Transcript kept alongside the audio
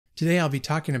Today I'll be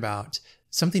talking about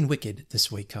Something Wicked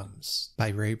This Way Comes by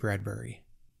Ray Bradbury.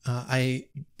 I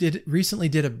recently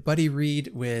did a buddy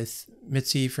read with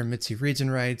Mitzi from Mitzi Reads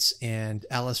and Writes and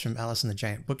Alice from Alice and the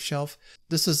Giant Bookshelf.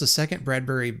 This is the second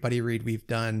Bradbury buddy read we've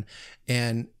done,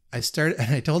 and I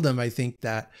told them I think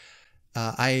that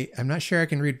I'm not sure I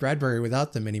can read Bradbury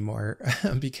without them anymore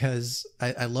because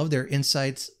I love their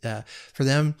insights. For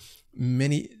them,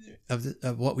 much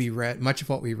of what we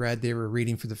read, they were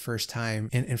reading for the first time.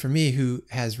 And for me, who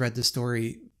has read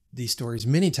these stories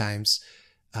many times,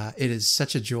 it is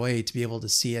such a joy to be able to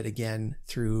see it again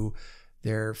through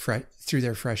their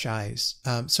fresh eyes.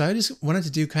 So I just wanted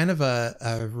to do kind of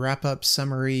a wrap-up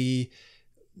summary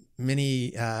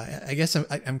mini, I guess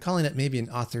I'm calling it maybe an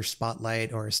author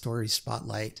spotlight or a story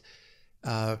spotlight,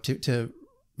 to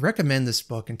recommend this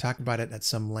book and talk about it at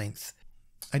some length.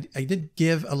 I did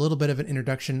give a little bit of an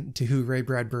introduction to who Ray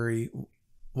Bradbury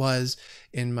was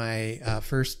in my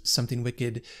first Something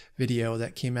Wicked video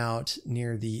that came out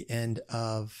near the end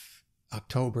of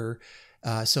October.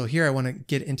 So here I want to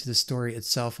get into the story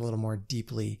itself a little more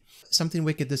deeply. Something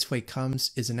Wicked This Way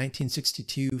Comes is a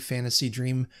 1962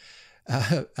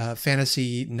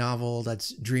 fantasy novel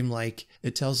that's dreamlike.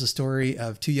 It tells the story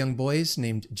of two young boys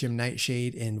named Jim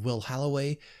Nightshade and Will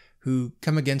Halloway, who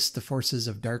come against the forces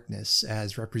of darkness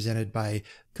as represented by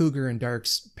Cougar and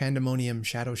Dark's Pandemonium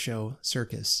Shadow Show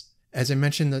Circus. As I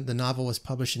mentioned, the novel was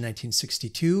published in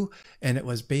 1962, and it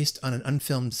was based on an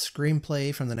unfilmed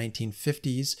screenplay from the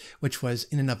 1950s, which was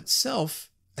in and of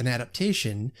itself an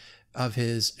adaptation of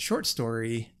his short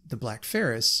story, The Black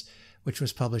Ferris, which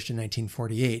was published in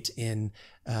 1948 in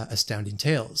Astounding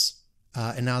Tales.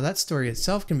 And now that story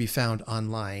itself can be found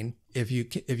online. If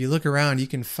you look around, you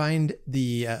can find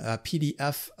the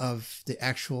PDF of the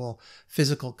actual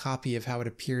physical copy of how it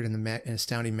appeared in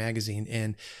Astounding magazine,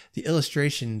 and the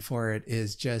illustration for it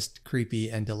is just creepy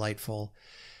and delightful.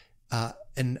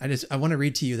 And I want to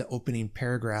read to you the opening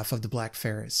paragraph of The Black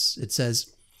Ferris. It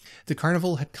says, "The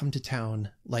carnival had come to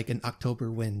town like an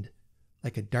October wind,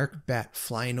 like a dark bat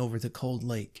flying over the cold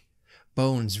lake,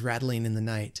 bones rattling in the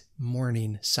night,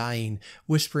 mourning, sighing,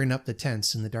 whispering up the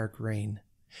tents in the dark rain.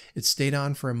 It stayed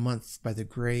on for a month by the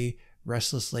gray,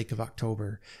 restless lake of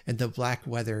October, and the black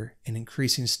weather and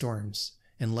increasing storms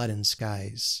and leaden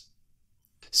skies."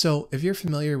 So if you're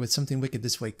familiar with Something Wicked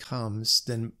This Way Comes,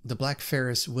 then The Black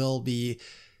Ferris will be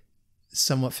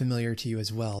somewhat familiar to you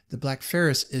as well. The Black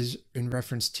Ferris is in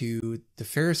reference to the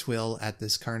Ferris wheel at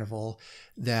this carnival,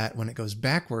 that when it goes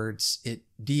backwards, it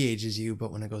de-ages you,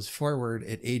 but when it goes forward,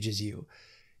 it ages you.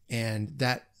 And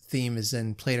that theme is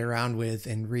then played around with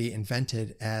and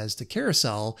reinvented as the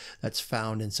carousel that's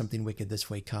found in Something Wicked This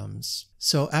Way Comes.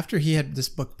 So after he had this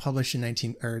book published in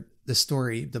the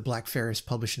story, The Black Ferris,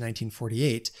 published in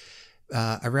 1948,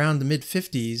 around the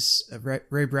mid-50s,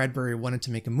 Ray Bradbury wanted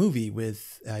to make a movie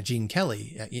with Gene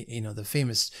Kelly, the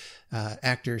famous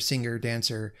actor, singer,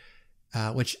 dancer,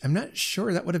 which I'm not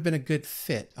sure that would have been a good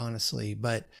fit, honestly,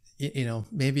 but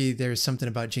maybe there's something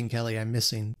about Gene Kelly I'm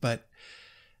missing. But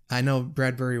I know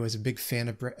Bradbury was a big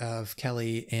fan of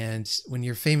Kelly, and when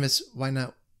you're famous, why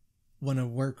not want to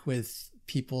work with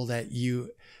people that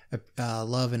you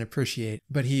love and appreciate?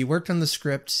 But he worked on the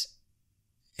script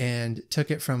and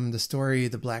took it from the story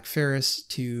The Black Ferris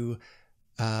to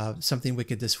Something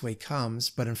Wicked This Way Comes.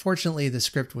 But unfortunately, the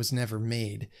script was never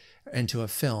made into a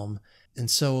film.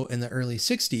 And so in the early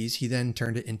 60s, he then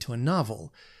turned it into a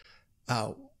novel,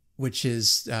 which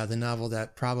is the novel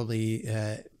that probably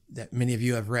that many of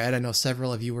you have read. I know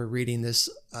several of you were reading this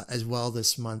as well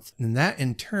this month. And that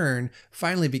in turn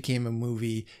finally became a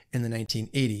movie in the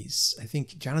 1980s. I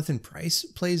think Jonathan Pryce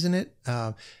plays in it,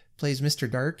 plays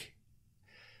Mr. Dark,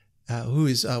 who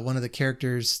is one of the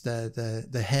characters,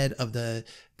 the head of the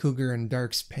Cougar and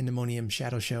Dark's Pandemonium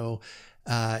Shadow Show,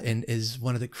 and is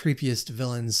one of the creepiest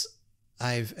villains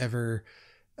I've ever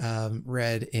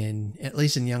read at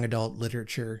least in young adult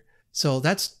literature. So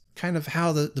that's kind of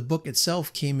how the book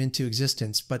itself came into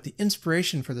existence. But the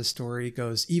inspiration for the story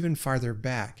goes even farther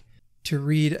back. To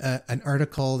read an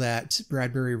article that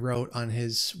Bradbury wrote on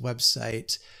his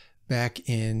website back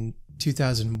in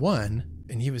 2001,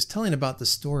 and he was telling about the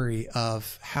story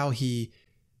of how he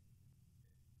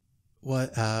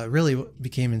really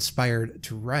became inspired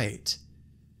to write.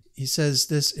 He says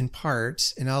this in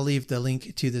part, and I'll leave the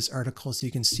link to this article so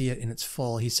you can see it in its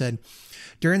full. He said,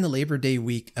 "During the Labor Day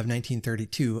week of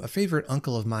 1932, a favorite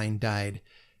uncle of mine died.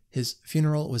 His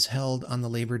funeral was held on the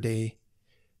Labor Day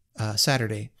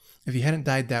Saturday. If he hadn't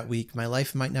died that week, my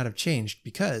life might not have changed,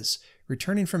 because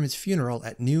returning from his funeral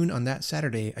at noon on that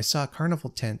Saturday, I saw a carnival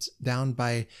tent down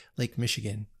by Lake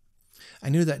Michigan. I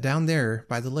knew that down there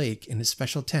by the lake in his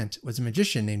special tent was a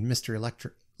magician named Mr.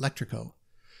 Electrico.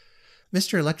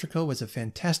 Mr. Electrico was a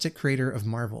fantastic creator of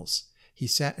marvels. He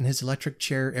sat in his electric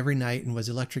chair every night and was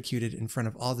electrocuted in front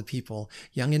of all the people,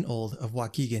 young and old, of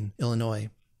Waukegan, Illinois.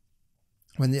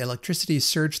 When the electricity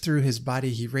surged through his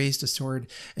body, he raised a sword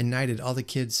and knighted all the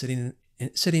kids sitting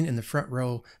in the front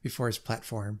row before his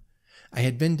platform. I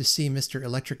had been to see Mr.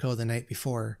 Electrico the night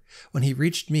before. When he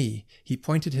reached me, he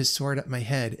pointed his sword at my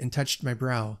head and touched my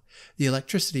brow. The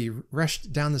electricity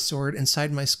rushed down the sword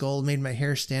inside my skull, made my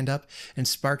hair stand up, and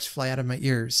sparks fly out of my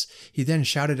ears. He then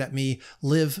shouted at me,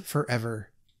 "Live forever."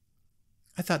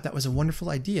 I thought that was a wonderful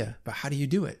idea, but how do you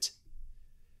do it?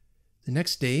 The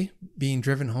next day, being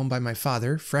driven home by my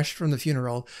father, fresh from the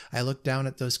funeral, I looked down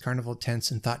at those carnival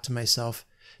tents and thought to myself,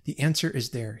 the answer is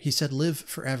there. He said live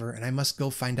forever, and I must go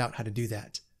find out how to do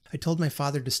that. I told my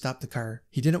father to stop the car.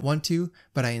 He didn't want to,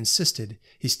 but I insisted.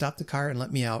 He stopped the car and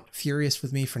let me out, furious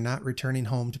with me for not returning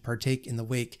home to partake in the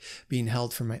wake being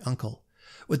held for my uncle.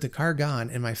 With the car gone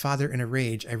and my father in a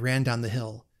rage, I ran down the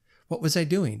hill. What was I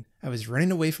doing? I was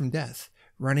running away from death,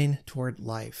 running toward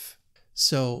life.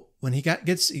 So when he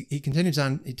continues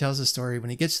on, he tells the story. When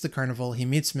he gets to the carnival, he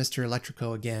meets Mr.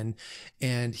 Electrico again,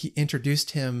 and he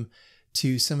introduced him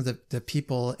to some of the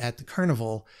people at the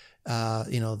carnival.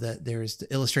 There's the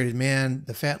illustrated man,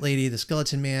 the fat lady, the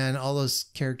skeleton man, all those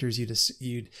characters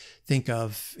you'd think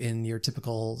of in your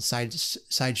typical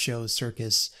sideshow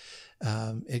circus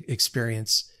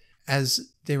experience. As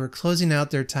they were closing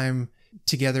out their time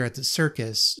together at the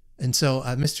circus, and so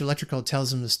Mr. Electrico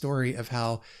tells him the story of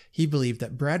how he believed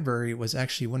that Bradbury was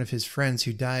actually one of his friends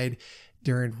who died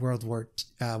during World War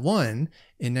I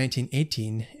in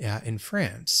 1918 in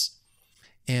France.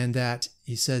 And that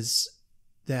he says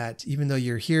that even though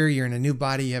you're here, you're in a new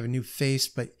body, you have a new face,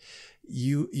 but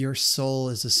your soul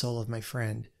is the soul of my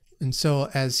friend. And so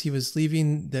as he was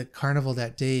leaving the carnival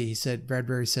that day,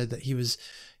 Bradbury said that he was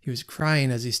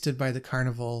crying as he stood by the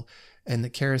carnival and the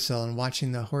carousel and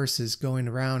watching the horses going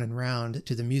round and round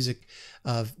to the music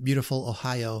of beautiful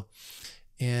Ohio.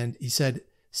 And he said,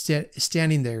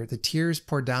 standing there, the tears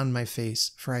poured down my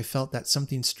face, for I felt that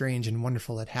something strange and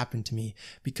wonderful had happened to me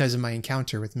because of my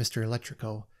encounter with Mr.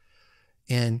 Electrico.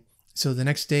 And so the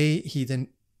next day, he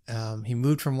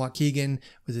moved from Waukegan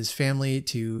with his family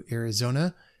to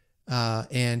Arizona,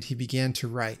 and he began to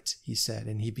write, he said,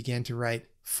 and he began to write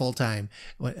full time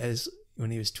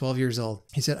when he was 12 years old.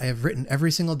 He said, I have written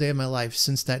every single day of my life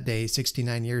since that day,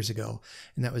 69 years ago,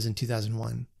 and that was in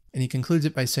 2001. And he concludes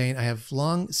it by saying, I have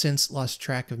long since lost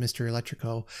track of Mr.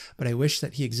 Electrico, but I wish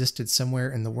that he existed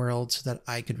somewhere in the world so that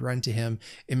I could run to him,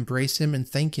 embrace him, and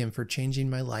thank him for changing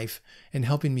my life and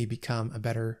helping me become a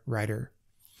better writer.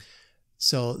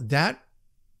 So that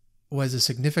was a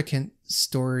significant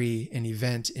story and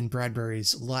event in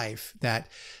Bradbury's life that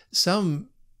some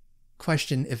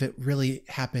question if it really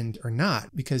happened or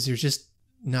not, because there's just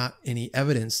not any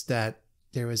evidence that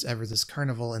there was ever this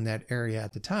carnival in that area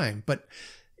at the time. But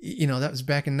that was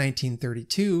back in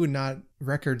 1932, not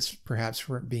records perhaps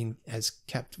weren't being as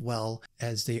kept well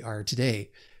as they are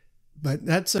today. But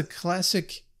that's a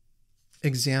classic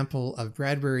example of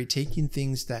Bradbury taking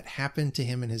things that happened to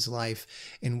him in his life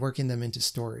and working them into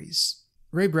stories.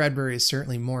 Ray Bradbury is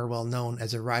certainly more well known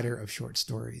as a writer of short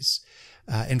stories.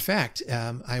 In fact,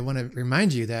 I want to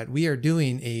remind you that we are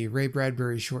doing a Ray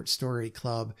Bradbury short story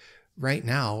club right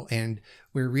now, and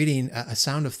we're reading A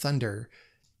Sound of Thunder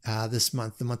this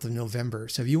month, the month of November.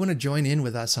 So if you want to join in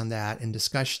with us on that and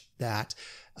discuss that,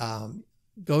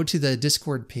 go to the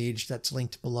Discord page that's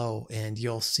linked below, and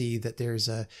you'll see that there's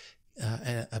a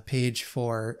page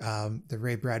for the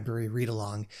Ray Bradbury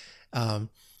read-along.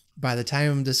 By the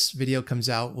time this video comes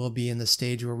out, we'll be in the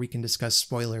stage where we can discuss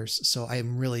spoilers. So I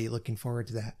am really looking forward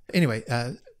to that. Anyway,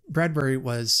 Bradbury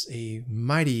was a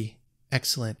mighty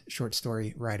excellent short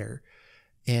story writer.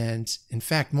 And in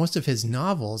fact, most of his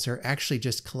novels are actually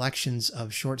just collections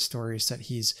of short stories that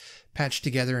he's patched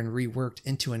together and reworked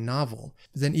into a novel.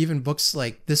 But then even books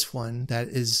like this one that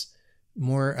is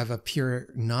more of a pure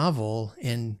novel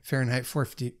in Fahrenheit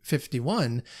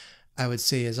 451, I would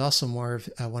say is also more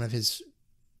of one of his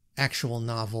actual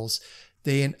novels.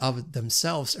 They in of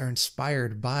themselves are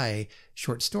inspired by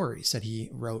short stories that he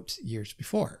wrote years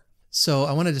before. So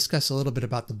I want to discuss a little bit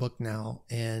about the book now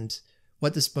and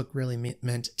what this book really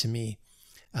meant to me.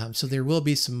 So there will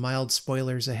be some mild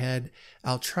spoilers ahead.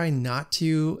 I'll try not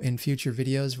to in future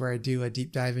videos where I do a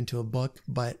deep dive into a book,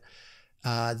 but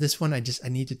this one I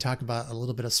need to talk about a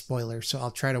little bit of spoilers, so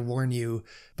I'll try to warn you.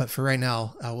 But for right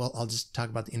now, I'll just talk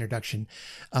about the introduction.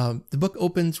 The book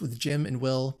opens with Jim and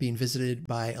Will being visited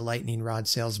by a lightning rod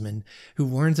salesman who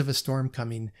warns of a storm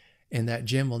coming, and that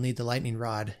Jim will need the lightning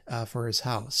rod for his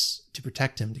house to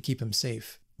protect him, to keep him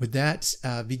safe. With that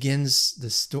begins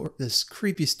this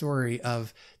creepy story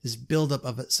of this buildup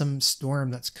of some storm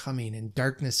that's coming and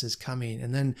darkness is coming.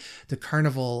 And then the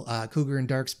carnival, Cougar and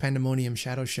Dark's Pandemonium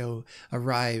Shadow Show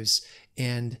arrives,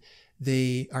 and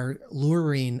they are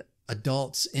luring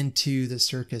adults into the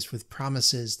circus with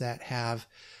promises that have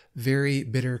very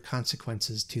bitter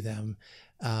consequences to them.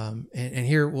 And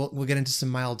here we'll get into some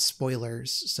mild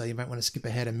spoilers, so you might want to skip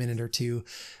ahead a minute or two.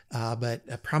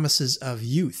 But promises of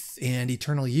youth and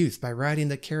eternal youth. By riding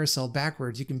the carousel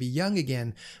backwards, you can be young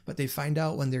again. But they find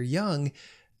out when they're young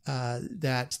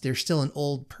that they're still an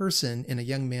old person in a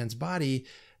young man's body.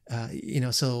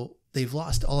 So they've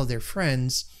lost all of their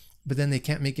friends, but then they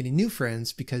can't make any new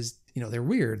friends because they're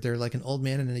weird. They're like an old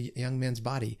man in a young man's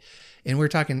body. And we're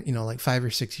talking, like 5 or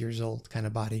 6 years old kind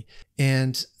of body.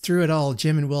 And through it all,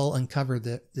 Jim and Will uncover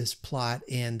this plot,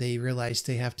 and they realize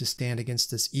they have to stand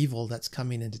against this evil that's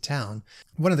coming into town.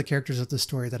 One of the characters of the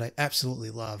story that I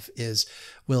absolutely love is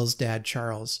Will's dad,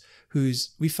 Charles,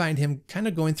 we find him kind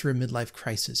of going through a midlife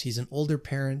crisis. He's an older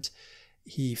parent.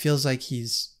 He feels like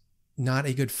he's not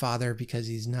a good father because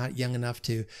he's not young enough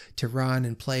to run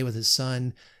and play with his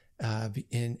son.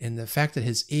 And the fact that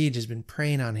his age has been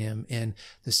preying on him, and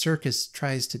the circus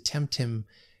tries to tempt him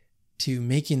to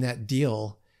making that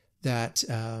deal that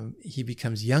he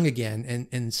becomes young again.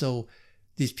 And so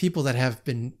these people that have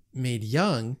been made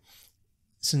young,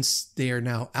 since they are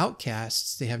now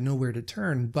outcasts, they have nowhere to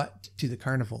turn but to the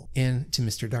carnival and to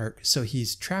Mr. Dark. So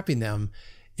he's trapping them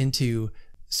into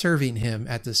serving him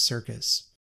at this circus.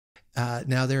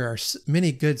 Now, there are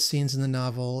many good scenes in the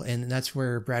novel, and that's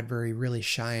where Bradbury really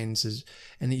shines.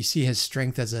 And you see his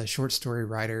strength as a short story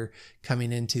writer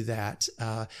coming into that.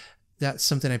 That's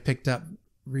something I picked up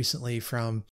recently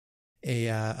from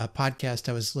a podcast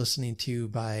I was listening to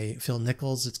by Phil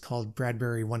Nichols. It's called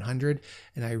Bradbury 100,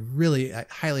 and I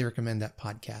highly recommend that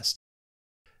podcast.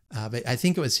 But I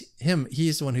think it was him.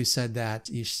 He's the one who said that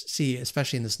you see,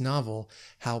 especially in this novel,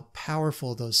 how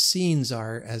powerful those scenes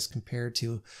are as compared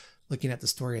to looking at the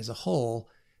story as a whole,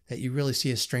 that you really see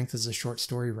his strength as a short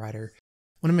story writer.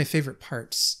 One of my favorite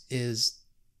parts is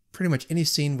pretty much any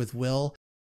scene with Will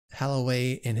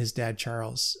Halloway and his dad,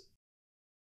 Charles.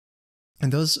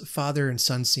 And those father and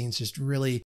son scenes just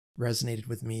really resonated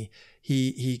with me.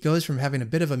 He goes from having a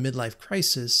bit of a midlife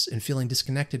crisis and feeling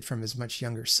disconnected from his much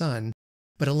younger son,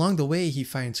 but along the way he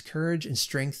finds courage and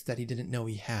strength that he didn't know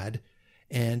he had.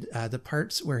 And the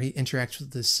parts where he interacts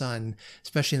with his son,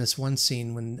 especially in this one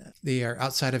scene when they are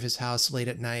outside of his house late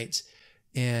at night,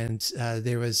 and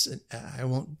there was, I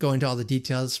won't go into all the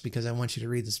details because I want you to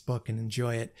read this book and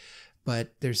enjoy it,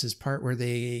 but there's this part where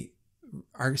they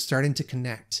are starting to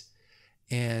connect,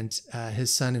 and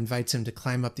his son invites him to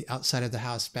climb up the outside of the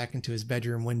house back into his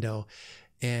bedroom window,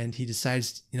 and he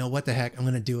decides, what the heck, I'm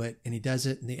going to do it. And he does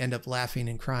it, and they end up laughing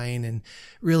and crying and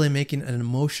really making an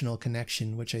emotional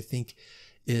connection, which I think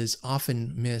is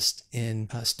often missed in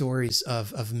stories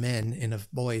of men and of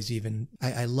boys even.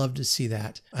 I love to see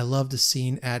that. I love the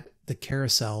scene at the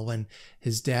carousel when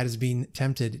his dad is being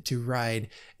tempted to ride,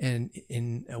 and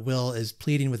Will is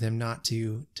pleading with him not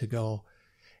to go.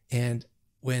 And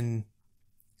when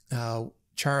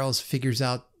Charles figures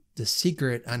out the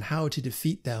secret on how to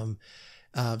defeat them,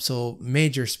 so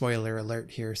major spoiler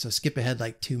alert here, so skip ahead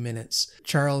like 2 minutes.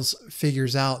 Charles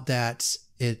figures out that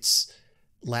it's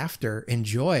laughter and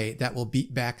joy that will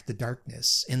beat back the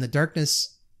darkness, and the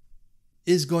darkness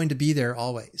is going to be there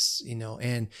always,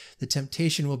 and the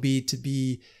temptation will be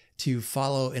to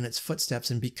follow in its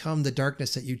footsteps and become the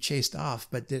darkness that you chased off,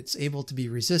 but it's able to be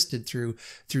resisted through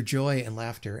joy and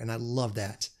laughter. And I love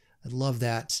that. I love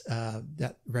that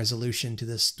resolution to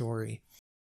this story.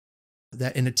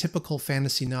 That in a typical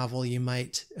fantasy novel you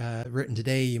might written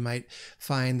today, you might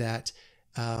find that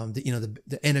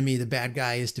the enemy, the bad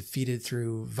guy, is defeated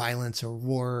through violence or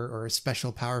war or a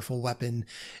special powerful weapon.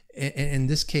 In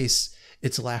this case,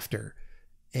 it's laughter.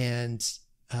 And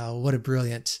what a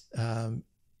brilliant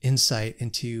insight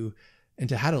into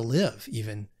how to live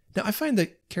even. Now, I find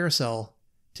the carousel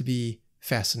to be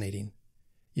fascinating.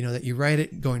 That you ride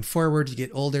it going forward, you get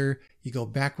older, you go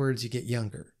backwards, you get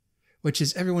younger, which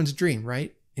is everyone's dream,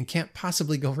 right? And can't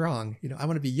possibly go wrong. I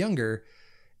want to be younger.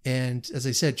 And as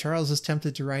I said, Charles is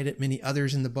tempted to write it. Many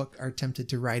others in the book are tempted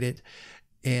to write it.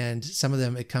 And some of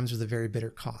them, it comes with a very bitter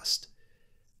cost.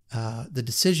 The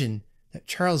decision that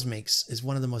Charles makes is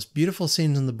one of the most beautiful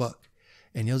scenes in the book.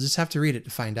 And you'll just have to read it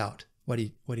to find out what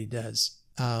he does.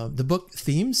 The book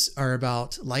themes are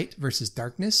about light versus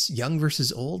darkness, young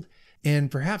versus old.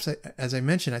 And perhaps, as I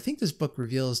mentioned, I think this book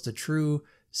reveals the true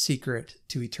secret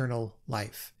to eternal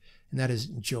life. and that is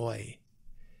joy.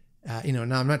 Now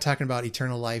I'm not talking about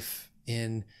eternal life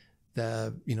in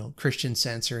the, Christian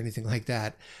sense or anything like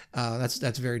that.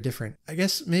 That's very different. I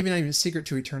guess maybe not even a secret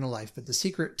to eternal life, but the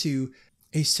secret to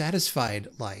a satisfied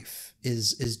life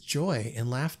is joy and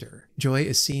laughter. Joy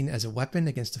is seen as a weapon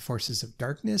against the forces of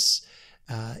darkness.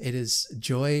 It is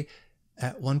joy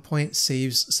at one point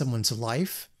saves someone's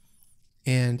life.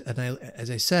 And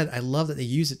as I said, I love that they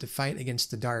use it to fight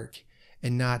against the dark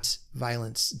and not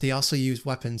violence. They also use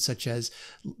weapons such as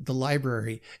the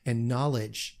library and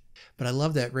knowledge. But I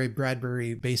love that Ray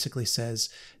Bradbury basically says,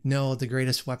 no, the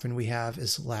greatest weapon we have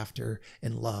is laughter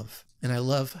and love. And I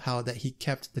love how that he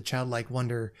kept the childlike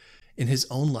wonder in his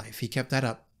own life. He kept that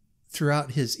up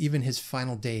throughout even his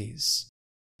final days.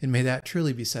 And may that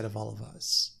truly be said of all of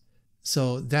us.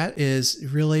 So that is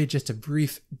really just a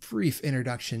brief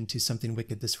introduction to Something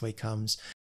Wicked This Way Comes.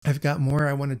 I've got more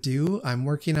I want to do. I'm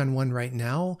working on one right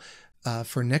now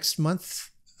for next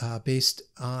month based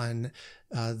on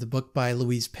the book by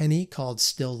Louise Penny called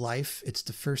Still Life. It's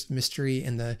the first mystery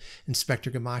in the Inspector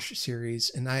Gamache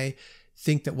series. And I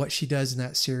think that what she does in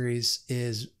that series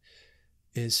is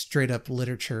straight up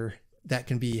literature that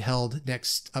can be held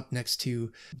up next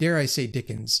to, dare I say,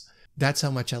 Dickens. That's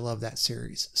how much I love that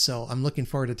series. So I'm looking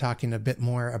forward to talking a bit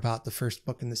more about the first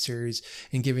book in the series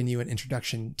and giving you an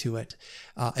introduction to it.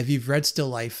 If you've read Still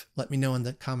Life, let me know in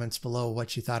the comments below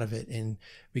what you thought of it, and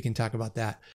we can talk about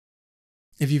that.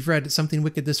 If you've read Something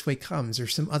Wicked This Way Comes or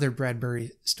some other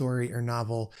Bradbury story or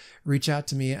novel, reach out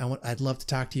to me. I'd love to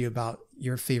talk to you about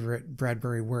your favorite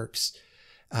Bradbury works.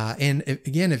 And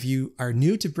if you are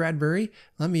new to Bradbury,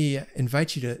 let me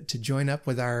invite you to join up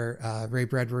with our Ray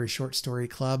Bradbury Short Story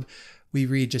Club. We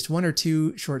read just 1 or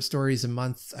 2 short stories a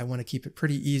month. I want to keep it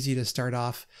pretty easy to start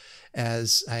off,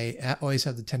 as I always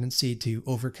have the tendency to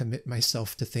overcommit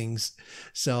myself to things.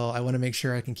 So I want to make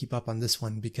sure I can keep up on this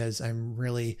one, because I'm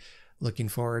really looking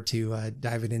forward to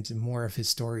diving into more of his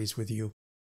stories with you.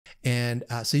 And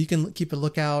so you can keep a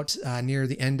lookout near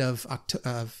the end of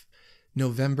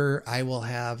November. I will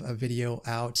have a video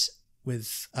out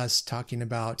with us talking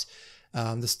about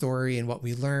the story and what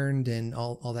we learned and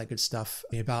all that good stuff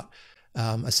about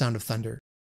A Sound of Thunder.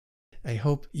 I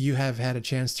hope you have had a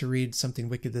chance to read Something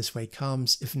Wicked This Way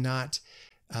Comes. If not,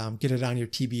 get it on your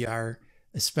TBR,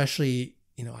 especially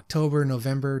October,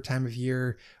 November time of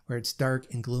year where it's dark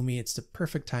and gloomy. It's the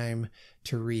perfect time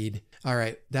to read. All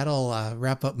right, that'll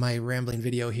wrap up my rambling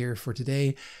video here for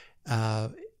today.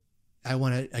 I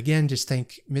want to, again, just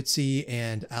thank Mitzi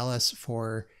and Alice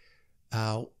for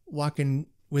walking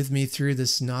with me through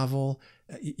this novel.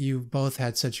 You both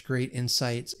had such great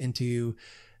insights into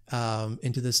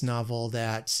this novel,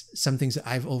 that some things that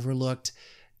I've overlooked,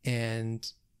 and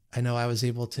I know I was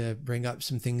able to bring up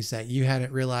some things that you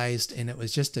hadn't realized, and it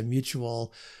was just a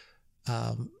mutual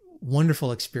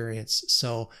wonderful experience.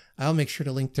 So I'll make sure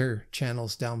to link their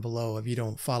channels down below if you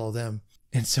don't follow them.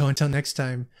 And so until next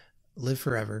time, live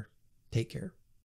forever. Take care.